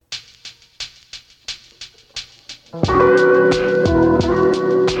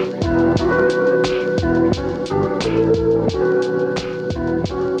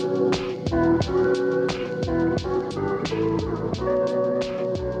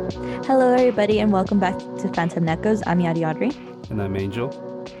Hello, everybody, and welcome back to Phantom Echoes. I'm Yadi Audrey, And I'm Angel.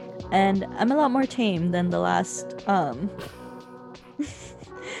 and I'm a lot more tame than the last than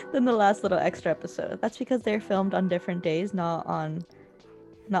the last little extra episode. That's because they're filmed on different days, not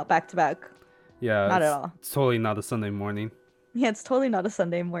back to back, Yeah, not at it's, all. it's totally not a Sunday morning. Yeah, it's totally not a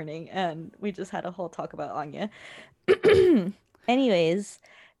Sunday morning, and we just had a whole talk about Anya. Anyways,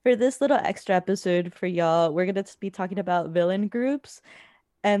 for this little extra episode for y'all, we're gonna be talking about villain groups,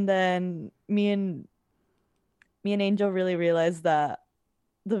 and then me and Angel really realized that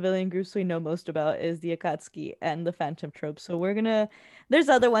the villain groups we know most about is the Akatsuki and the Phantom Trope. So there's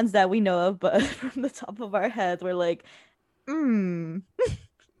other ones that we know of, but from the top of our heads, we're like, hmm.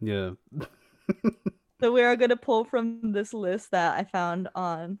 Yeah. So we are gonna pull from this list that I found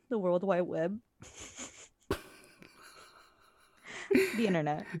on the World Wide Web, the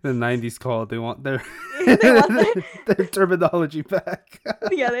internet. The 90s call. They want their They want their, their terminology back.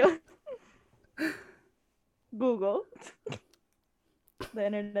 yeah, they want Google. The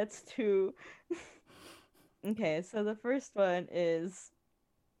internet's too. Okay, so the first one is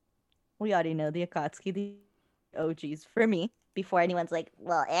we already know the Akatsuki, the OGs for me. Before anyone's like,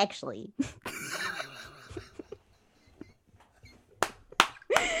 well, actually.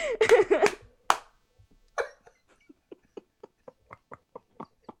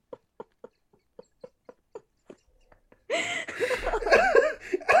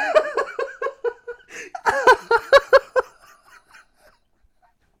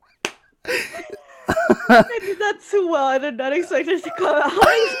 I did that too well. I did not expect it to come out.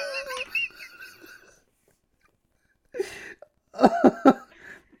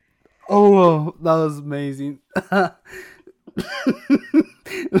 Oh, that was amazing. All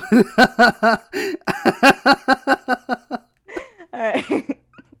right.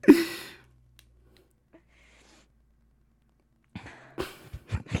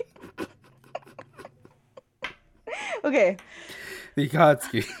 Okay. The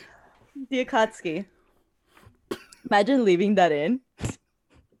Akatsuki. The Akatsuki. Imagine leaving that in.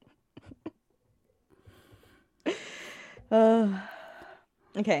 Uh,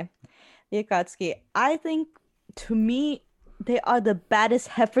 okay. The Akatsuki. I think, to me, they are the baddest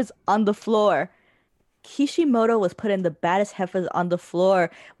heifers on the floor. Kishimoto was putting the baddest heifers on the floor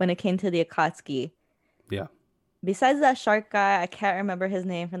when it came to the Akatsuki. Yeah. Besides that shark guy, I can't remember his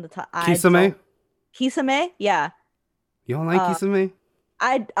name from the top. I Kisame? don't. Hisame? Yeah. You don't like Uh, Kisame?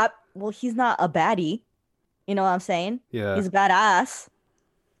 well, he's not a baddie. You know what I'm saying? Yeah. He's badass,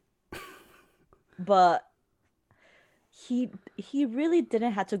 but he really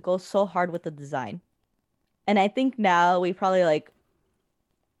didn't have to go so hard with the design. And I think now we probably like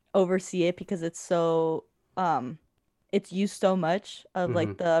oversee it because it's used so much of Mm-hmm.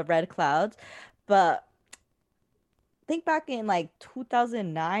 like the red clouds. But think back in like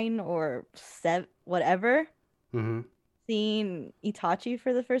 2009 or seven, whatever, Mm-hmm. seeing Itachi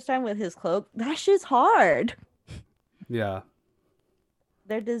for the first time with his cloak, that shit's hard. Yeah.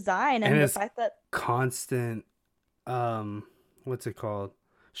 Their design And and the it's fact that constant, um, what's it called?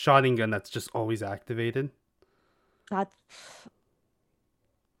 Shotting gun that's just always activated. God,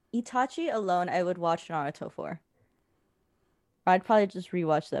 Itachi alone, I would watch Naruto for. I'd probably just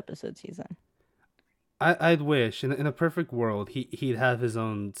rewatch the episode season. I'd wish in a perfect world he'd have his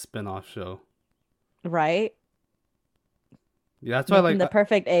own spin-off show. Right? Yeah, that's why Making like the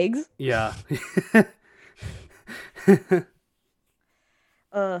perfect eggs. yeah.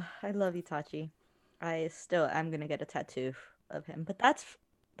 I love Itachi. I still am gonna get a tattoo of him, but that's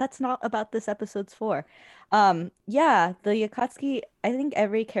not about this episode's for. Yeah, the Akatsuki, I think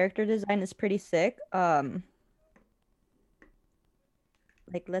every character design is pretty sick. Like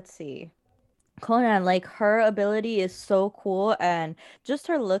let's see. Conan, like her ability is so cool and just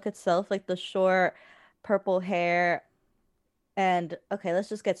her look itself, like the short purple hair and okay, let's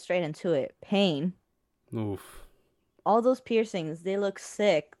just get straight into it. Pain. Oof. All those piercings, they look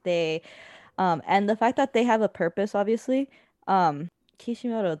sick. And the fact that they have a purpose, obviously.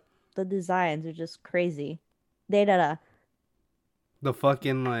 Kishimoto, the designs are just crazy. They did a The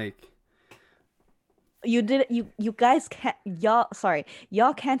fucking like you guys can't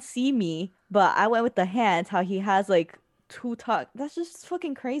y'all can't see me, but I went with the hands, how he has like two tuck. That's just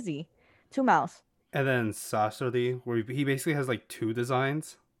fucking crazy. Two mouths. and then Sasori where he basically has like two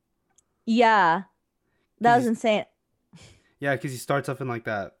designs. Yeah, that Cause was insane. yeah, because he starts off in like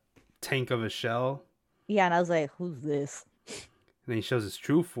that tank of a shell, Yeah, and I was like, who's this? and then he shows his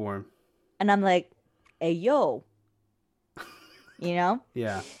true form. And I'm like, hey yo. you know?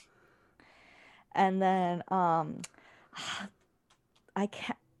 Yeah. And then I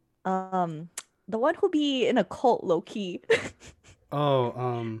can't the one who be in a cult low key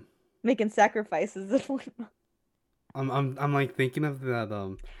Oh, making sacrifices and whatnot. I'm like thinking of that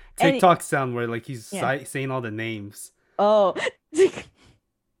And TikTok sound where like he's yeah. saying all the names. Oh.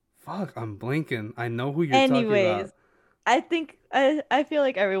 Fuck, I'm blinking. I know who you're talking Anyways, about. I feel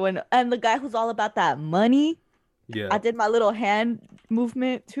like everyone and the guy who's all about that money. I Yeah. did my little hand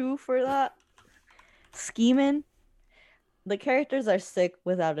movement too for that. Scheming. The characters are sick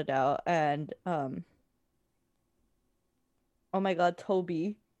without a doubt. And oh my god,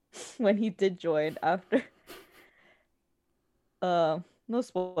 Toby when he did join after no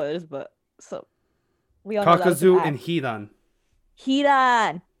spoilers, but so we all know that was an Kakazu and act. Hidan.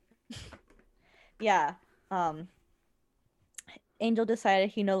 Hidan. Yeah. Um Angel decided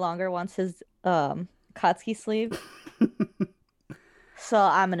he no longer wants his Katsuki sleeve. So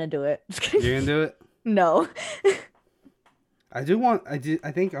I'm gonna do it. You're gonna do it? No. I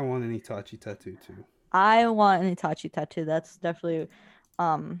think I want an Itachi tattoo too. I want an Itachi tattoo. That's definitely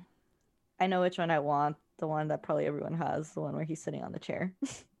um I know which one I want. The one that probably everyone has, the one where he's sitting on the chair.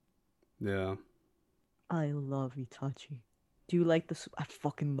 Yeah. I love Itachi. Do you like the soup? I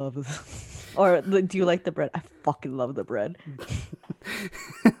fucking love it. Or do you like the bread? I fucking love the bread.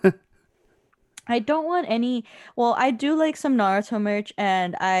 I don't want any. Well, I do like some Naruto merch,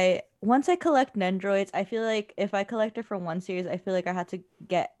 and I once I collect Nendroids, I feel like if I collect it from one series, I feel like I had to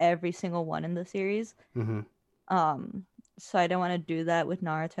get every single one in the series. Hmm. Um, so I don't want to do that with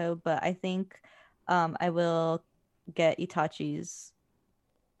Naruto, but I think I will get Itachi's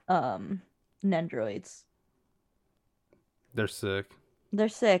um Nendroids. They're sick. They're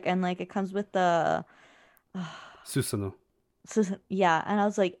sick and like it comes with the Susanoo. so, yeah, and I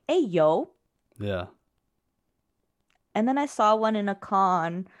was like, "Hey, yo." Yeah. And then I saw one in a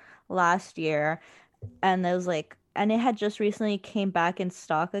con last year and it was like and it had just recently came back in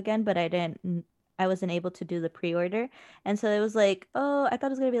stock again, but I wasn't able to do the pre-order. And so it was like, "Oh, I thought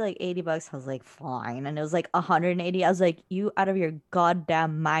it was going to be like $80." I was like, "Fine." And it was like 180. I was like, "You out of your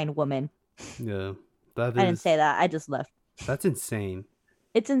goddamn mind, woman." Yeah. That I didn't is say that. I just left. that's insane.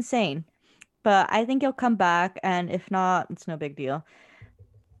 It's insane. But I think he'll come back and if not, it's no big deal.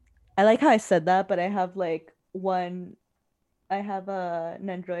 I like how I said that, but I have like one I have a an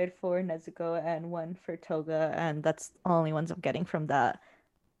Android for Nezuko and one for Toga, and that's the only ones I'm getting from that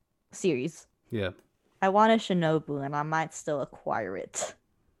series. Yeah. I want a Shinobu, and I might still acquire it.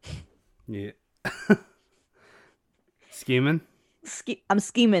 Yeah. Scheming? I'm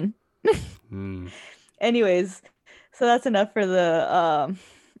scheming. Hmm. Anyways, so that's enough for the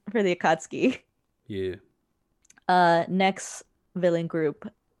Akatsuki. Yeah. Next villain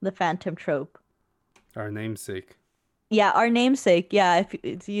group, the Phantom Trope. Our namesake. Yeah, our namesake. Yeah,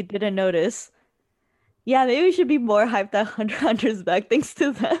 if you didn't notice. Yeah, maybe we should be more hyped that Hunter x Hunter's back thanks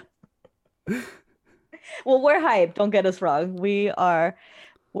to them. Well, we're hyped, don't get us wrong. We're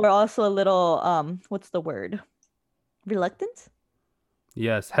also a little what's the word? Reluctant?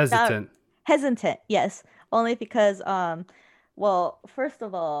 Yes, Not hesitant. hesitant, yes. Only because well, first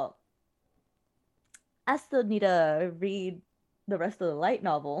of all, I still need to read the rest of the light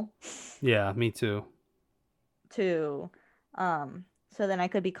novel Yeah, me too. to so then I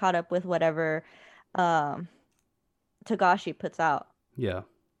could be caught up with whatever um Togashi puts out. Yeah.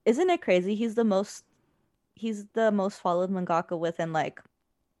 Isn't it crazy? He's the most followed mangaka within like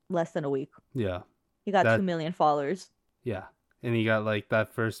less than a week. Yeah. He got 2 That million followers. yeah. And he got like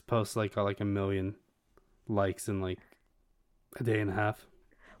that first post like got like 1 million likes in like a day and a half.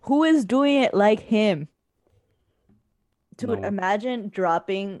 Who is doing it like him? No Dude, one. imagine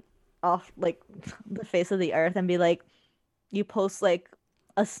dropping off like the face of the earth and be like, you post like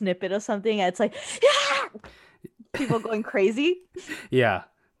a snippet of something and it's like, yeah! People going crazy. Yeah.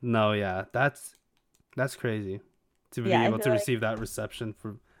 No, yeah. That's crazy. To Yeah, be I able feel to like receive that reception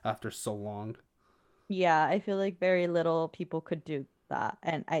for after so long. yeah, I feel like very little people could do that,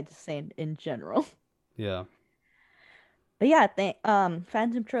 and I just say in general. Yeah. But yeah,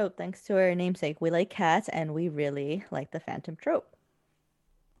 Phantom Trope. Thanks to our namesake, we like cats, and we really like the Phantom Trope.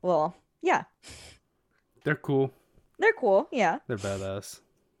 Well, yeah, They're cool. they're cool. Yeah. They're badass.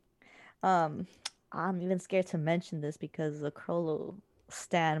 Um, I'm even scared to mention this because the Crollo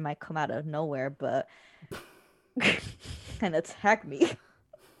stand might come out of nowhere, but and attack me.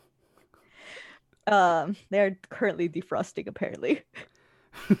 They're currently defrosting apparently.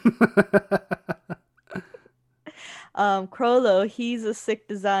 Crollo, he's a sick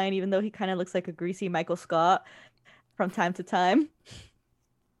design, even though he kind of looks like a greasy Michael Scott from time to time.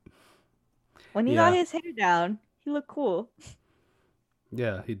 When he got Yeah. his hair down, he looked cool.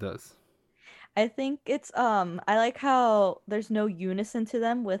 Yeah, he does. I think it's I like how there's no unison to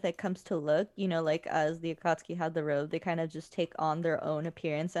them with it comes to look. You know, like as the Akatsuki have the robe, they kind of just take on their own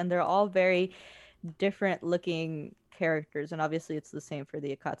appearance and they're all very different looking characters. And obviously it's the same for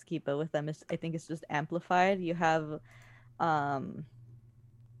the Akatsuki, but with them it's, I think it's just amplified. You have um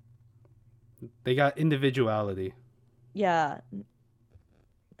They got individuality. yeah,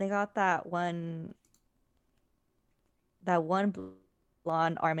 they got that one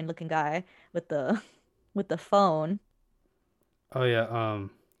blonde Armin looking guy with the with the phone. Oh yeah,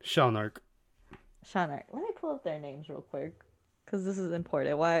 Shelnark. Shanar. Let me pull up their names real quick because this is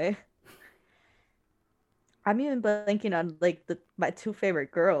important. Why? I'm even blanking on like the my two favorite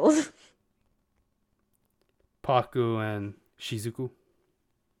girls. Paku and Shizuku.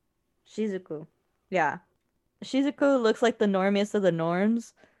 Shizuku. Yeah. Shizuku looks like the normiest of the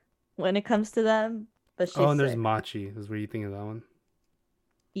norms when it comes to them, but Oh, she's and there's sick. Machi. Is where you think of that one?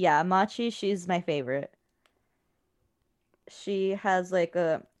 Yeah, Machi, she's my favorite. She has like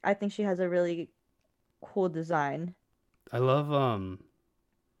a I think she has a really cool design. I love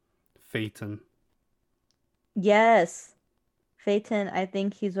Phaeton. Yes. Phaeton, I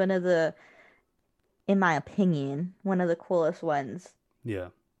think he's one of the in my opinion, one of the coolest ones Yeah.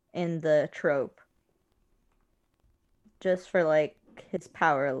 in the trope just for like his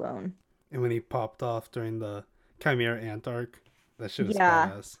power alone. And when he popped off during the Chimera Ant arc, that shit was Yeah,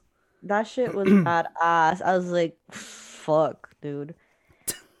 badass. that shit was badass. I was like, fuck, dude.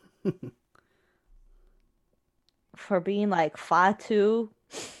 For being like 5'2",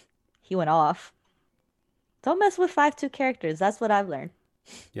 he went off. Don't mess with 5'2" characters. That's what I've learned.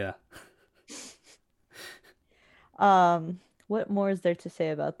 Yeah. Um, what more is there to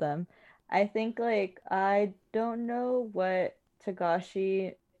say about them? I think like I don't know what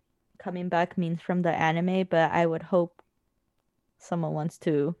Tagashi coming back means from the anime, but I would hope someone wants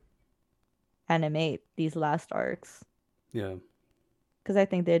to animate these last arcs Yeah. because I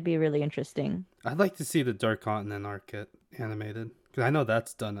think they'd be really interesting. I'd like to see the Dark Continent arc get animated. Because I know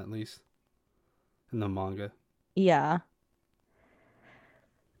that's done at least in the manga. Yeah.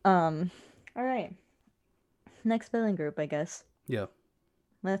 Um, all right. Next villain group, I guess. Yeah.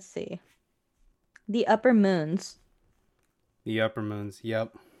 Let's see. The Upper Moons. The Upper Moons.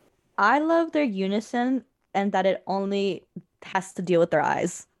 Yep. I love their unison and that it only has to deal with their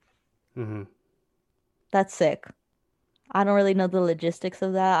eyes. Mm-hmm. That's sick. I don't really know the logistics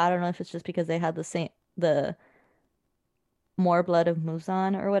of that. I don't know if it's just because they had the more blood of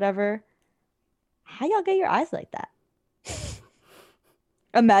Muzan or whatever. How y'all get your eyes like that?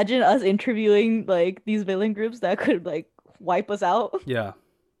 Imagine us interviewing like these villain groups that could like wipe us out, Yeah.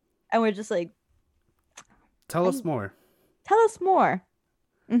 and we're just like, Tell us I more. tell us more.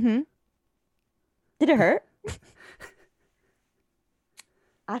 Mm-hmm. Did it hurt?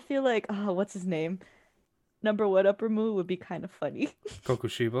 I feel like, oh, what's his name? Number one upper moon would be kind of funny.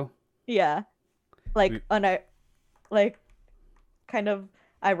 Kokushibo. Yeah, like on a like kind of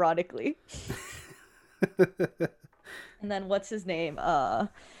ironically. And then what's his name? Number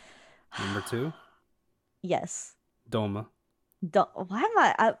 2. Yes. Doma.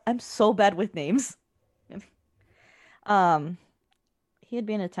 Why am I'm so bad with names. Um, he'd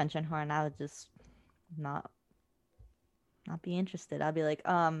be an attention whore, and I would just not not be interested. I'd be like,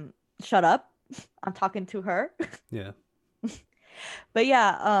 shut up. I'm talking to her. Yeah. But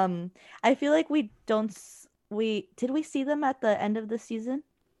yeah, I feel like we don't we did we see them at the end of the season?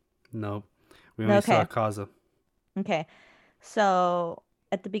 Nope. We No, only saw okay. Kaza. Okay. So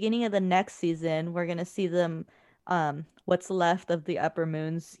at the beginning of the next season, we're gonna see them what's left of the upper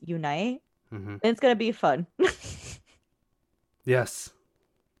moons unite. Mm-hmm. And it's gonna be fun. Yes.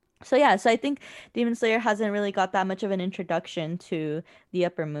 So yeah, so I think Demon Slayer hasn't really got that much of an introduction to the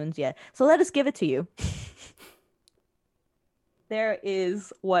upper moons yet. So let us give it to you. There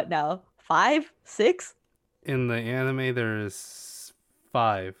is what now? Five? Six? In the anime, there's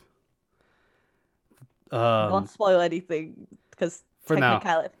 5. Don't Um, spoil anything because for now.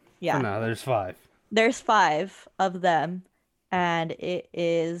 technicality. For Yeah. now, there's 5. There's five of them, and it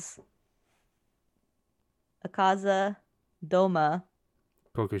is Akaza, Doma,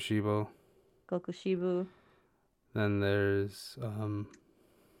 Kokushibo. Gokushibu. Then there's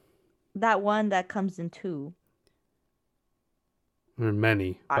That one that comes in two. there are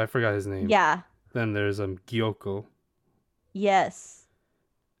many, but I- I forgot his name. Yeah. Then there's Gyoko, Yes.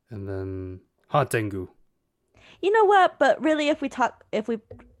 and then Hatengu. You know what? But really, if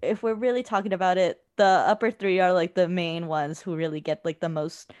we're really talking about it, the upper three are like the main ones who really get like the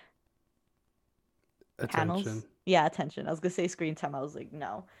most Attention. panels. Yeah, attention. I was gonna say screen time. I was like,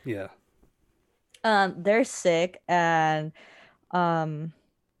 no. Yeah. They're sick, and Um,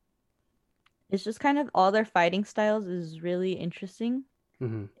 it's just kind of all their fighting styles is really interesting.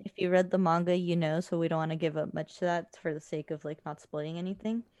 Hmm. If you read the manga, you know, so we don't want to give up much to that for the sake of like not spoiling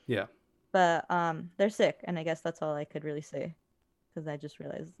anything. Yeah. But they're sick, and I guess that's all I could really say because I just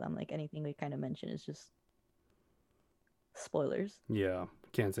realized like anything we kind of mention is just spoilers. Yeah.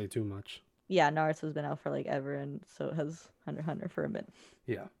 Can't say too much. Yeah, Naruto's been out for like ever, and so has Hunter x Hunter for a bit.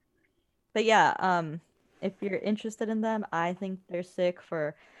 Yeah. But yeah, if you're interested in them, I think they're sick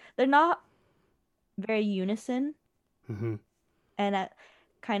for. They're not very unison, Hmm. and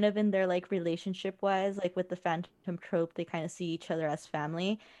kind of in their like relationship wise, like with the Phantom trope, they kind of see each other as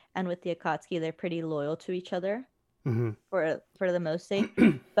family, and with the Akatsuki, they're pretty loyal to each other Hmm. for the most sake.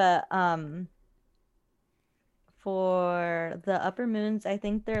 But for the Upper Moons, I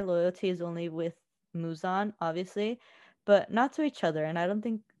think their loyalty is only with Muzan, obviously, but not to each other. And I don't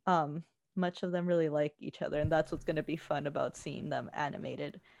think much of them really like each other, and that's what's gonna be fun about seeing them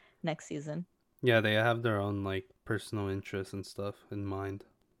animated next season. Yeah, they have their own like personal interests and stuff in mind.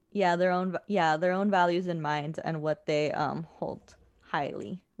 Their own values in mind and what they hold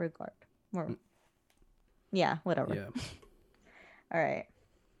highly regard. Or yeah, whatever. Yeah. All right.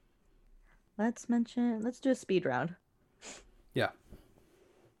 Let's do a speed round. Yeah.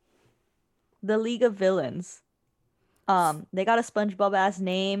 The League of Villains. They got a SpongeBob ass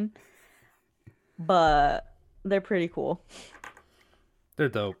name, but they're pretty cool. They're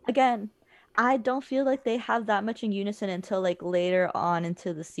dope. Again, I don't feel like they have that much in unison until like later on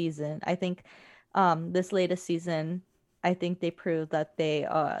into the season. I think this latest season, I think they proved that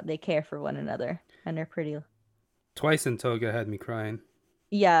they care for one another and they're pretty. Twice in Toga had me crying.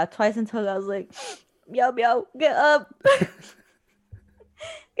 Yeah, twice until I was like, meow meow, get up.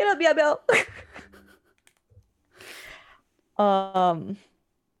 Get up, meow meow. Um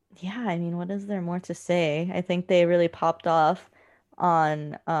yeah, I mean, what is there more to say? I think they really popped off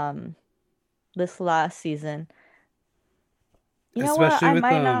on this last season. You know what? Especially I with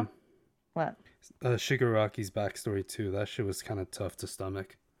might not. What? Shigaraki's backstory too. That shit was kind of tough to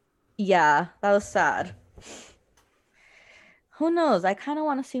stomach. Yeah, that was sad. Who knows? I kind of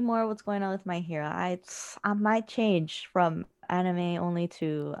want to see more of what's going on with My Hero. I might change from anime only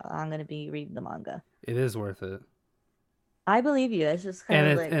to I'm gonna be reading the manga. It is worth it. I believe you. It's just kind And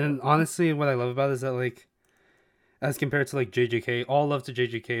of it like and honestly, what I love about it is that like, as compared to like JJK, all love to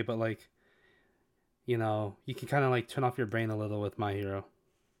JJK, but like, you can kind of like turn off your brain a little with My Hero.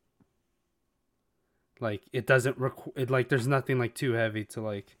 Like it doesn't it like there's nothing like too heavy to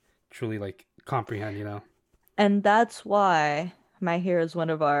like truly like comprehend. and that's why My Hero is one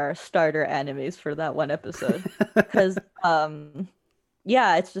of our starter animes for that one episode. Because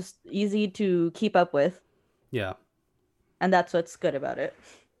yeah, it's just easy to keep up with, Yeah. and that's what's good about it.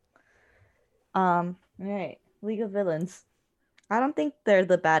 All right, League of Villains. I don't think they're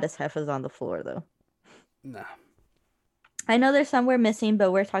the baddest heifers on the floor though. Nah. I know there's some we're missing,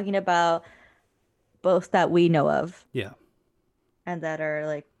 but we're talking about both that we know of Yeah. and that are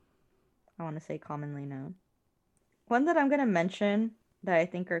like I want to say commonly known. One that I'm gonna mention that I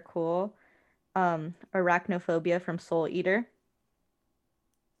think are cool, Arachnophobia from Soul Eater.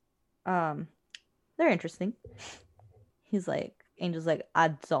 Um, they're interesting. He's like, Angel's like, I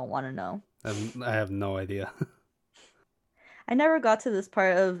don't want to know. I have no idea. I never got to this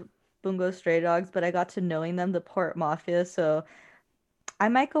part of Bungo Stray Dogs, but I got to knowing them, the Port Mafia, so I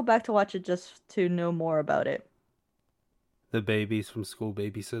might go back to watch it just to know more about it. The babies from School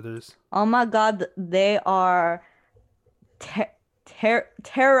Babysitters. Oh my God, they are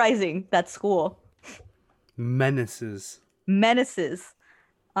terrorizing that school. Menaces. Menaces.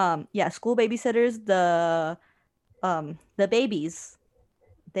 Yeah, school babysitters, the babies,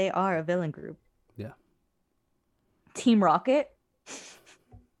 they are a villain group. Yeah. Team Rocket,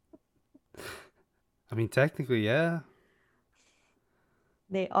 I mean, technically, yeah.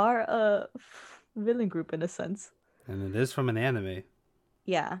 they are a villain group in a sense. And it is from an anime.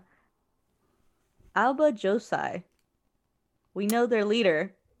 Yeah. Alba Josai. We know their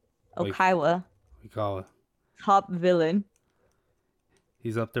leader, We, Okaiwa, we call it. top villain.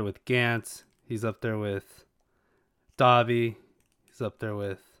 He's up there with Gantz. He's up there with Davi. He's up there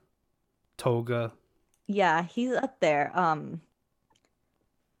with Toga. Yeah, he's up there.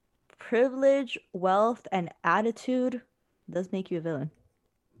 Privilege, wealth, and attitude does make you a villain.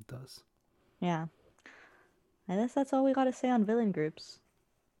 It does. Yeah. I guess that's all we got to say on villain groups.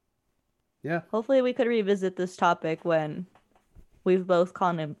 Yeah. Hopefully, we could revisit this topic when we've both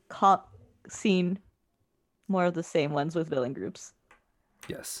seen more of the same ones with villain groups.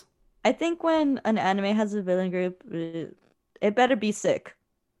 Yes. I think when an anime has a villain group, it better be sick.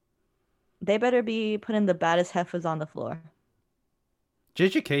 They better be putting the baddest heifers on the floor.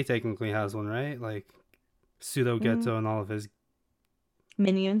 JJK technically has one, right? Like Pseudo Geto and all of his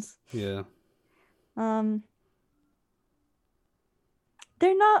minions. yeah.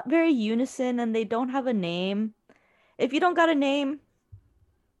 They're not very unison and they don't have a name. If you don't got a name,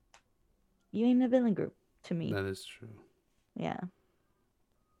 you ain't a villain group to me. That is true. Yeah.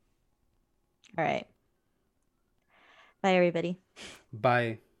 All right. Bye, everybody.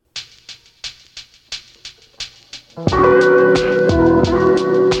 Bye.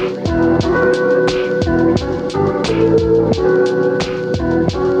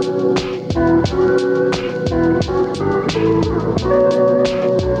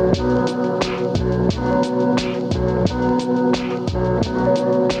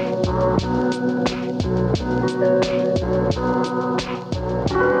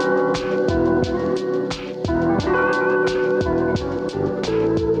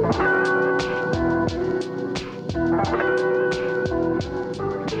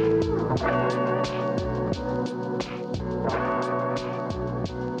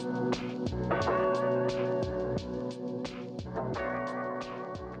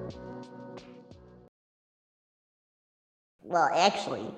 Well, actually,